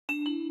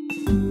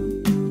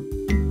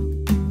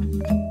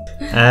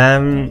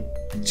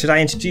Should I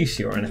introduce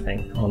you or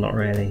anything? Or not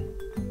really?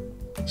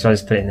 Should I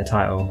just put it in the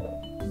title?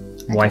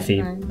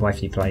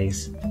 Wifey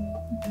Plays.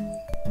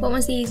 What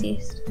was the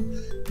easiest?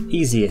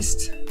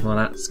 Easiest. Well,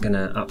 that's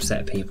gonna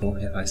upset people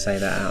if I say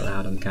that out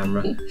loud on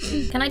camera.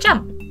 Can I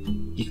jump?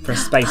 You can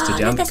press space to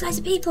jump. There's loads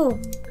of people.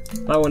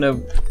 I wanna...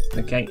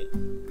 Okay.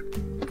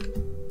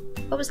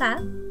 What was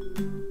that?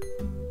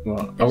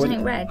 What? There was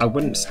something red. I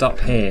wouldn't stop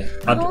here.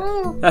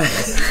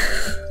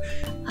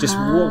 Just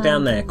walk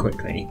down there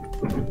quickly.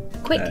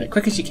 Quickly?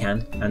 Quick as you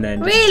can, and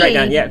then just straight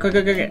down. Yeah, quick,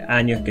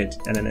 and you're good.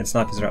 And then the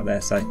snipers are up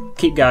there, so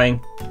keep going.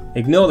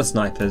 Ignore the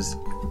snipers.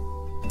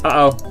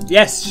 Uh-oh.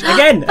 Yes!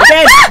 Again!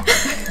 Again!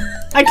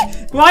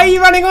 Why are you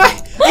running away?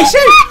 Hey,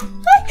 shoot!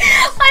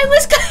 I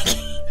was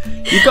clicking.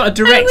 You got a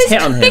direct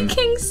hit on him. I was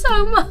clicking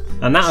so much.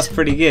 And that was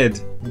pretty good.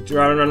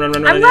 Run. I'm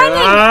running! Oh,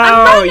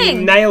 I'm running!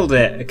 You nailed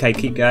it. Okay,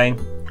 keep going.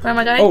 Where am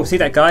I going? Oh, see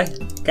that guy?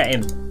 Get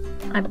him.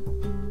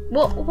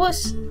 What?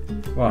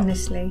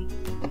 Honestly.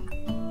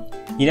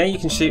 You know you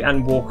can shoot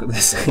and walk at the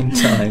same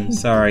time.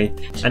 Sorry.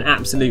 An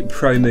absolute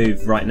pro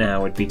move right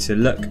now would be to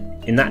look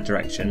in that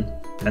direction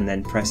and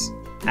then press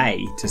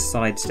A to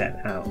sidestep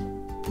out.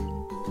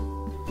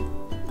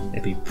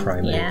 It'd be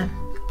pro move. Yeah.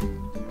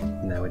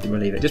 No, we'll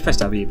leave it. Just press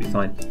W, you'll be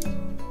fine.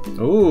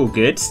 Oh,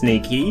 good.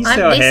 Sneaky.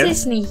 This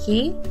is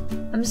sneaky.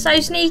 I'm so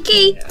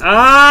sneaky.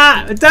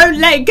 Don't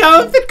let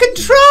go of the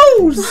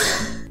controls!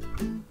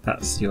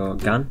 That's your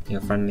gun,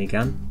 your friendly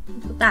gun.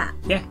 That?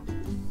 Yeah.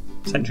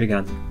 Sentry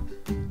gun.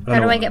 How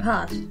do I get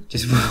past?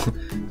 Just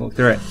walk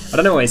through it. I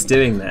don't know what it's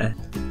doing there.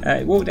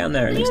 Walk down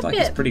there, it looks like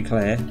it's pretty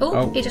clear.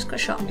 Oh, he just got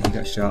shot. He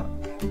got shot.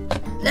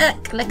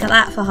 Look at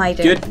that for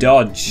hiding. Good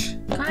dodge.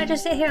 Can't I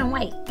just sit here and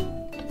wait?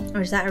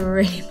 Or is that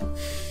really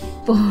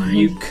boring?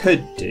 You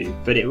could do,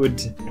 but it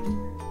would,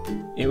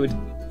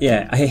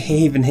 yeah,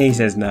 even he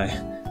says no.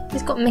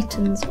 He's got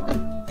mittens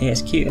on. Yeah,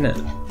 it's cute, isn't it?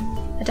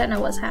 I don't know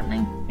what's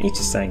happening. He's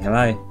just saying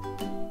hello.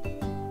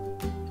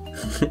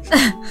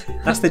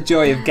 That's the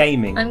joy of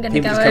gaming. I'm gonna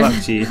People go just come over.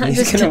 up to you.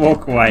 He's gonna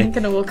walk away. I'm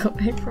gonna walk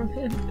away from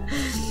him.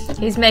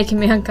 He's making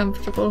me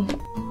uncomfortable.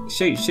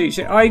 Shoot.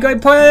 Oh, you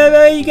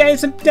you're getting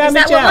some damage out. Is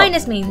that what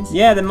minus means?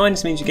 Yeah, the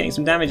minus means you're getting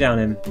some damage on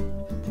him.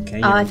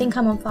 Okay. Oh, I think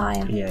I'm on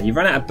fire. Yeah, you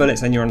run out of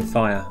bullets and you're on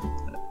fire.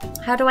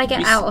 How do I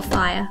get out of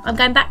fire? I'm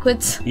going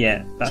backwards.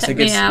 Yeah, that's Check a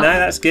good. me out. No,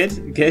 that's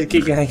good. Good.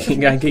 Keep going. Keep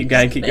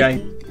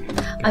going.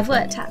 I've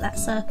worked out that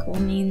circle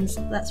means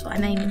that's what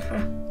I'm aiming for.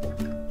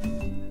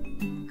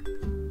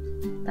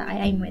 That I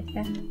aim with,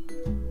 yeah.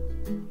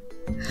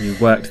 You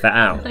worked that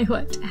out. I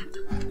worked out.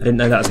 I didn't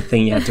know that was a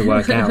thing you had to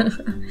work out.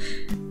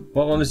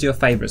 What one was your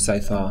favourite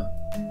so far?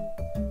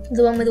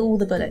 The one with all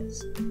the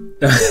bullets.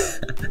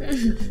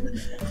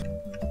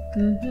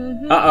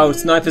 Uh-oh,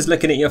 sniper's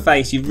looking at your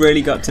face. You've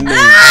really got to move.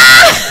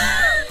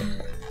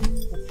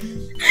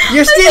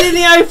 You're still in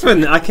the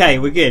open. Okay,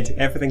 we're good.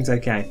 Everything's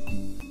okay.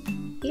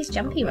 He's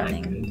jumpy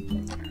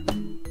running.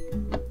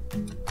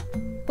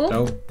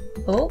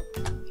 Oh.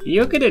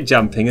 You're good at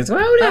jumping as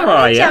well now, Oh, are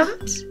I you?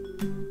 jumped.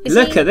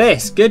 Look at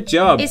this. Good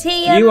job. Is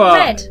he you are,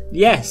 red?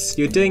 Yes,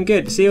 you're doing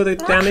good. See all the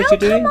damage you're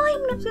doing?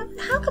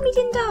 How come he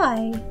didn't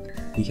die?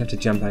 You have to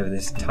jump over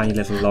this tiny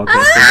little log.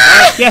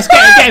 Yes,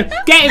 get him!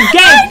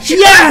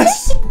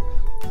 Yes!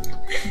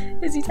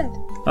 Is he dead?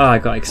 Oh, I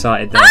got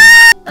excited there.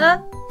 I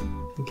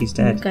think he's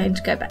dead. I'm going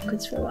to go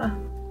backwards for a while.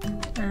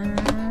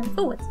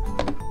 Forwards.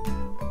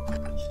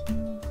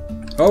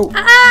 Oh.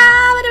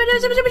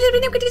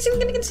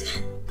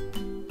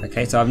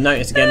 Okay, so I've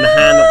noticed again the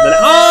hand up the...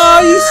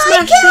 Oh, you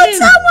smashed him!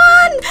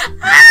 Someone!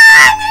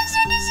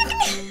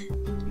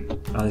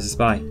 Oh, there's a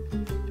spy.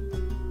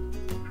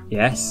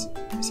 Yes.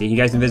 See, he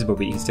goes invisible,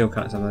 but you can still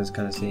sometimes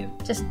kind of see him.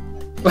 Just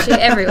shoot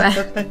everywhere.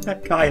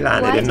 That guy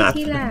landed in that.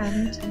 Why did he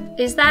land?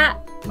 Is that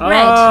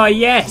red? Oh,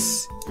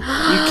 yes!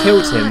 You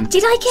killed him.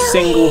 Did I kill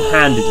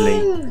single-handedly.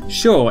 him?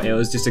 Sure, it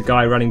was just a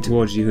guy running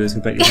towards you who was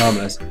completely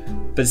harmless.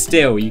 But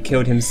still, you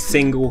killed him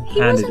single-handedly.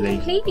 He wasn't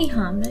completely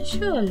harmless,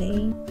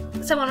 surely.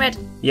 Someone red.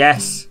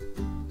 Yes.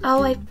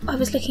 Oh, I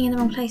was looking in the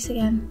wrong place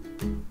again.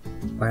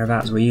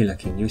 Whereabouts were you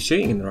looking? You were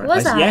shooting in the right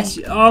Was place. I? Yes.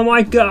 Oh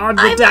my god,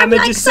 the damage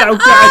like is so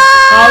good.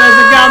 Ah! Oh, there's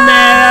a gun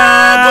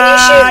there. Can you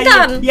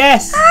shoot them?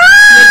 Yes.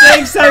 Ah! You're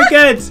doing so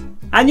good.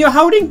 And you're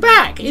holding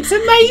back. It's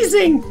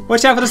amazing.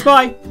 Watch out for the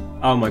spy.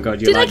 Oh my god,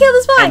 you're Did I kill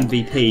the spy?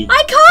 MVP.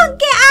 I can't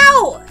get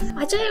out!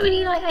 I don't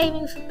really like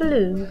aiming for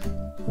blue.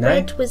 No?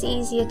 Red was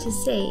easier to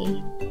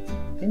see.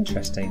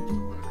 Interesting.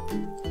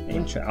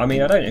 I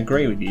mean, I don't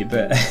agree with you,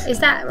 but... Is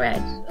that red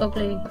or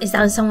blue? Is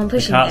that someone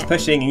pushing The cart's it?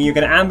 pushing and you're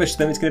going to ambush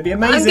them. It's going to be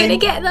amazing. I'm going to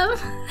get them.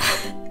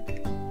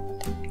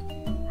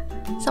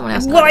 Someone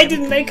else got Why them.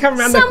 didn't they come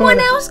round the corner? Someone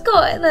else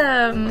got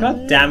them.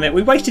 God damn it.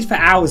 We waited for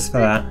hours for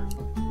that.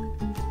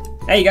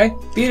 There you go.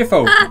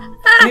 Beautiful.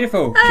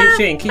 Beautiful. Keep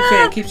shooting. You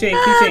got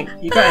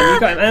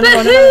him.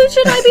 But who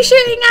should I be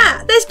shooting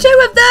at? There's two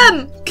of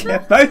them.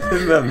 Both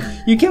of them.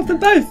 You killed them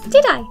both.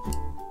 Did I?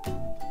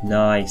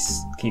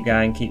 Nice. Keep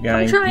going.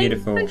 I'm trying.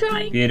 Beautiful. I'm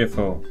trying.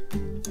 Beautiful.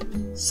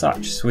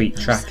 Such sweet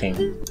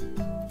tracking.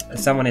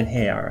 someone in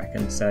here, I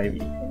reckon. So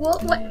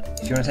What?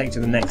 if you want to take it to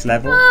the next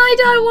level. I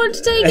don't want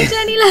to take it to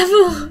any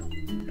level.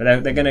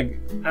 But they're going to...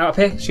 Out up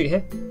here, shoot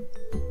here.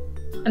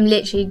 I'm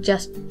literally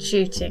just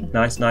shooting.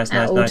 Nice. At Nice. all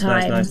You took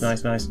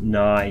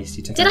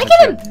Did out I the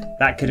get him? kill.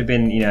 That could have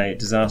been, a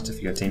disaster for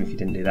your team if you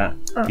didn't do that.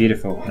 Oh.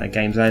 Beautiful. That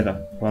game's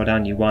over. Well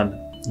done, you won.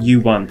 You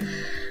won.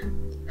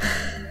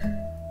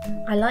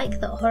 I like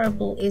that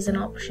horrible is an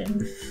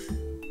option.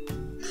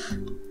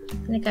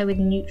 I'm gonna go with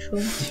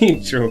neutral.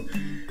 Neutral.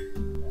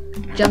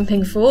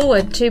 Jumping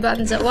forward, 2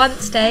 buttons at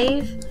once,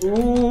 Dave.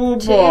 Ooh,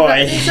 2 boy.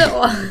 buttons at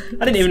once.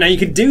 I didn't even know you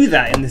could do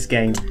that in this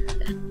game.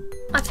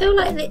 I feel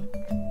like that.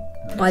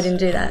 I didn't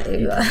do that.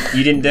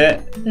 You didn't do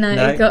it? No,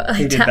 I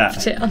Who did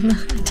tapped that? I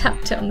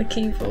tapped it on the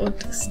keyboard.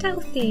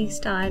 Stealthy,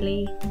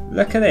 styly.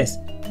 Look at this.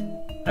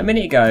 A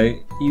minute ago,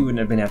 you wouldn't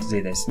have been able to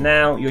do this.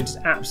 Now you're just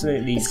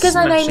absolutely It's because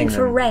I'm aiming smashing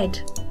for them. red,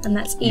 and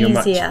that's You're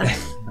easier.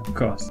 Of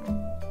course.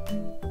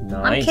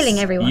 Nice. I'm killing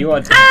everyone. You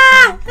are.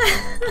 Ah!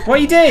 What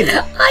are you doing?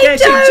 I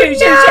don't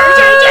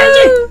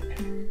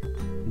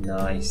know.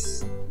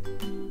 Nice.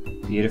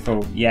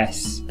 Beautiful.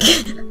 Yes.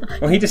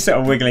 Well, he just sort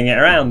of wiggling it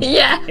around.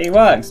 Yeah. It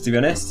works, to be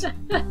honest.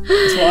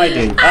 That's what I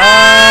do.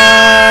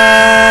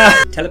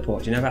 Ah!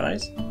 Teleport. Do you know about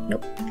those?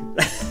 Nope.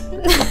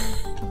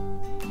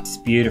 It's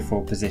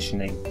beautiful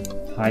positioning.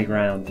 High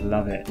ground.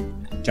 Love it.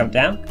 Jump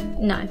down.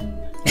 No.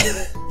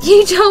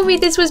 You told me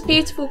this was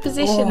beautiful Oh,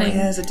 positioning.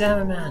 yeah, there's a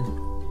down man.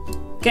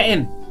 Get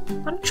him.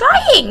 I'm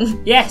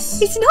trying.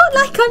 Yes. It's not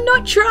like I'm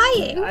not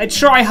trying. I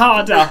try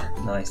harder.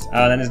 Nice.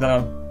 Oh, then there's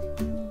another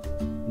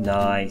one.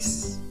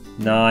 Nice.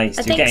 Nice.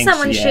 I think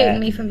someone's shooting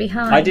me from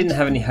behind. I didn't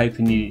have any hope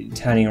in you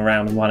turning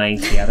around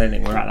 180. I don't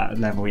think we're at that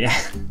level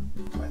yet.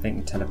 I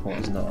think the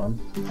teleporter's not on.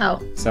 Oh.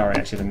 Sorry,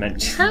 I should have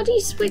mentioned. How do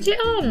you switch it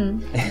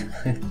on?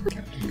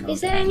 Is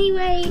there any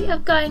way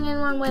of going in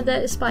one where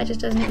the spider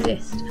doesn't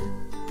exist?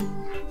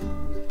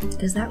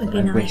 Because that would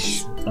be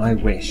nice. I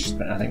wish,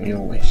 but I think we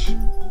all wish.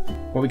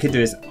 What we could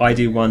do is I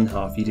do one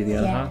half, you do the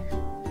other half.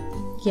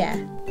 Yeah.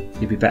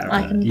 You'd be better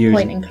I at can it.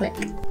 point and click.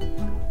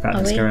 Right,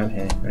 let's go around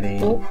here. Ready?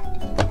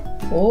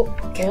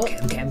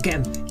 Get Get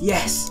him.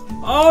 Yes!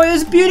 Oh, it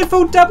was a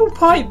beautiful double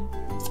pipe!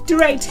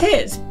 Direct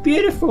hits!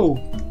 Beautiful!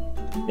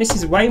 This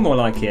is way more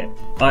like it.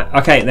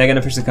 Okay, they're going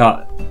to push the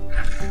cart.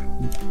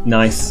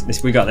 Nice.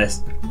 We got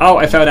this. Oh,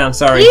 I fell down,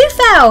 sorry. You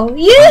fell!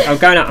 I'm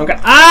going up.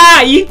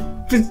 Ah! You...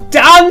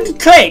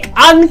 Unclick!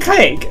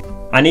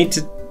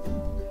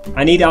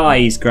 I need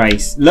eyes,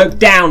 Grace. Look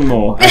down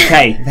more.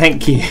 Okay,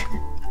 thank you.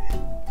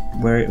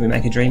 We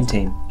make a dream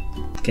team.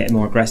 Get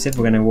more aggressive.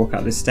 We're going to walk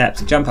up the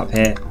steps, jump up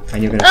here,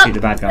 and you're going to shoot the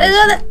bad guys.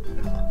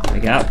 Let me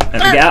get up.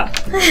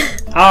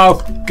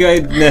 Oh,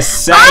 goodness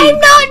sake. I'm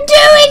not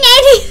doing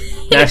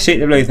anything! Now shoot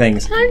the blue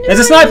things. I'm There's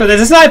a doing- sniper!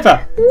 There's a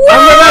sniper! Whoa!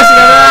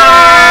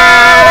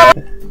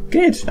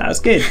 Good, that was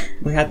good.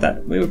 We had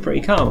that. We were pretty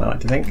calm, I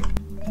like to think.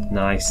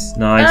 Nice.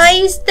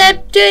 Guys,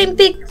 they're doing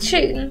big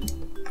shooting.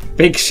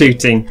 Big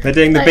shooting. They're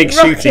doing the Like big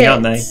shooting,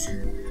 aren't they? rockets.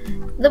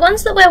 The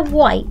ones that wear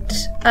white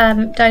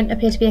don't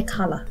appear to be a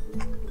colour.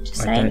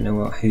 Just I saying. don't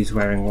know who's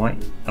wearing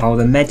white. Oh,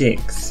 the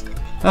medics.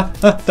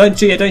 Don't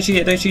shoot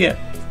it.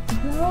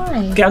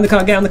 Why? Get on the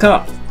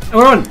car.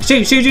 We're on.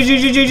 Shoot.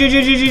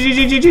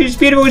 It's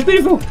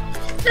beautiful.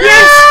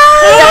 Yes!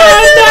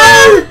 Oh,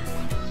 no!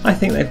 I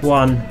think they've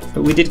won,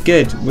 but we did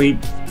good. We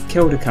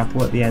killed a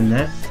couple at the end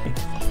there.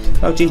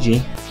 Oh,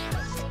 GG.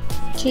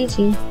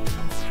 GG.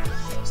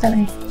 What's that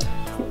mean?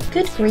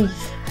 Good grief.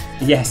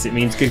 Yes, it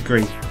means good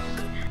grief.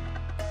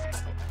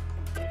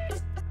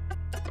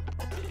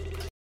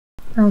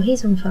 Oh,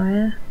 he's on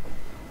fire.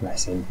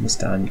 Bless him,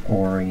 Mr.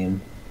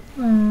 Orion.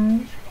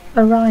 Oh,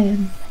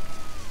 Orion.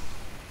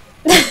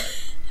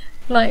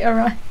 Like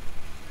Orion.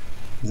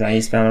 Is that how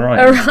you spell Orion?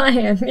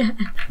 Orion, yeah.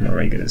 I'm not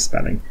very good at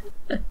spelling.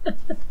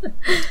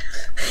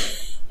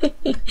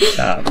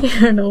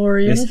 You're an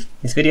Orion.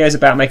 This video is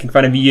about making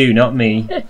fun of you, not me.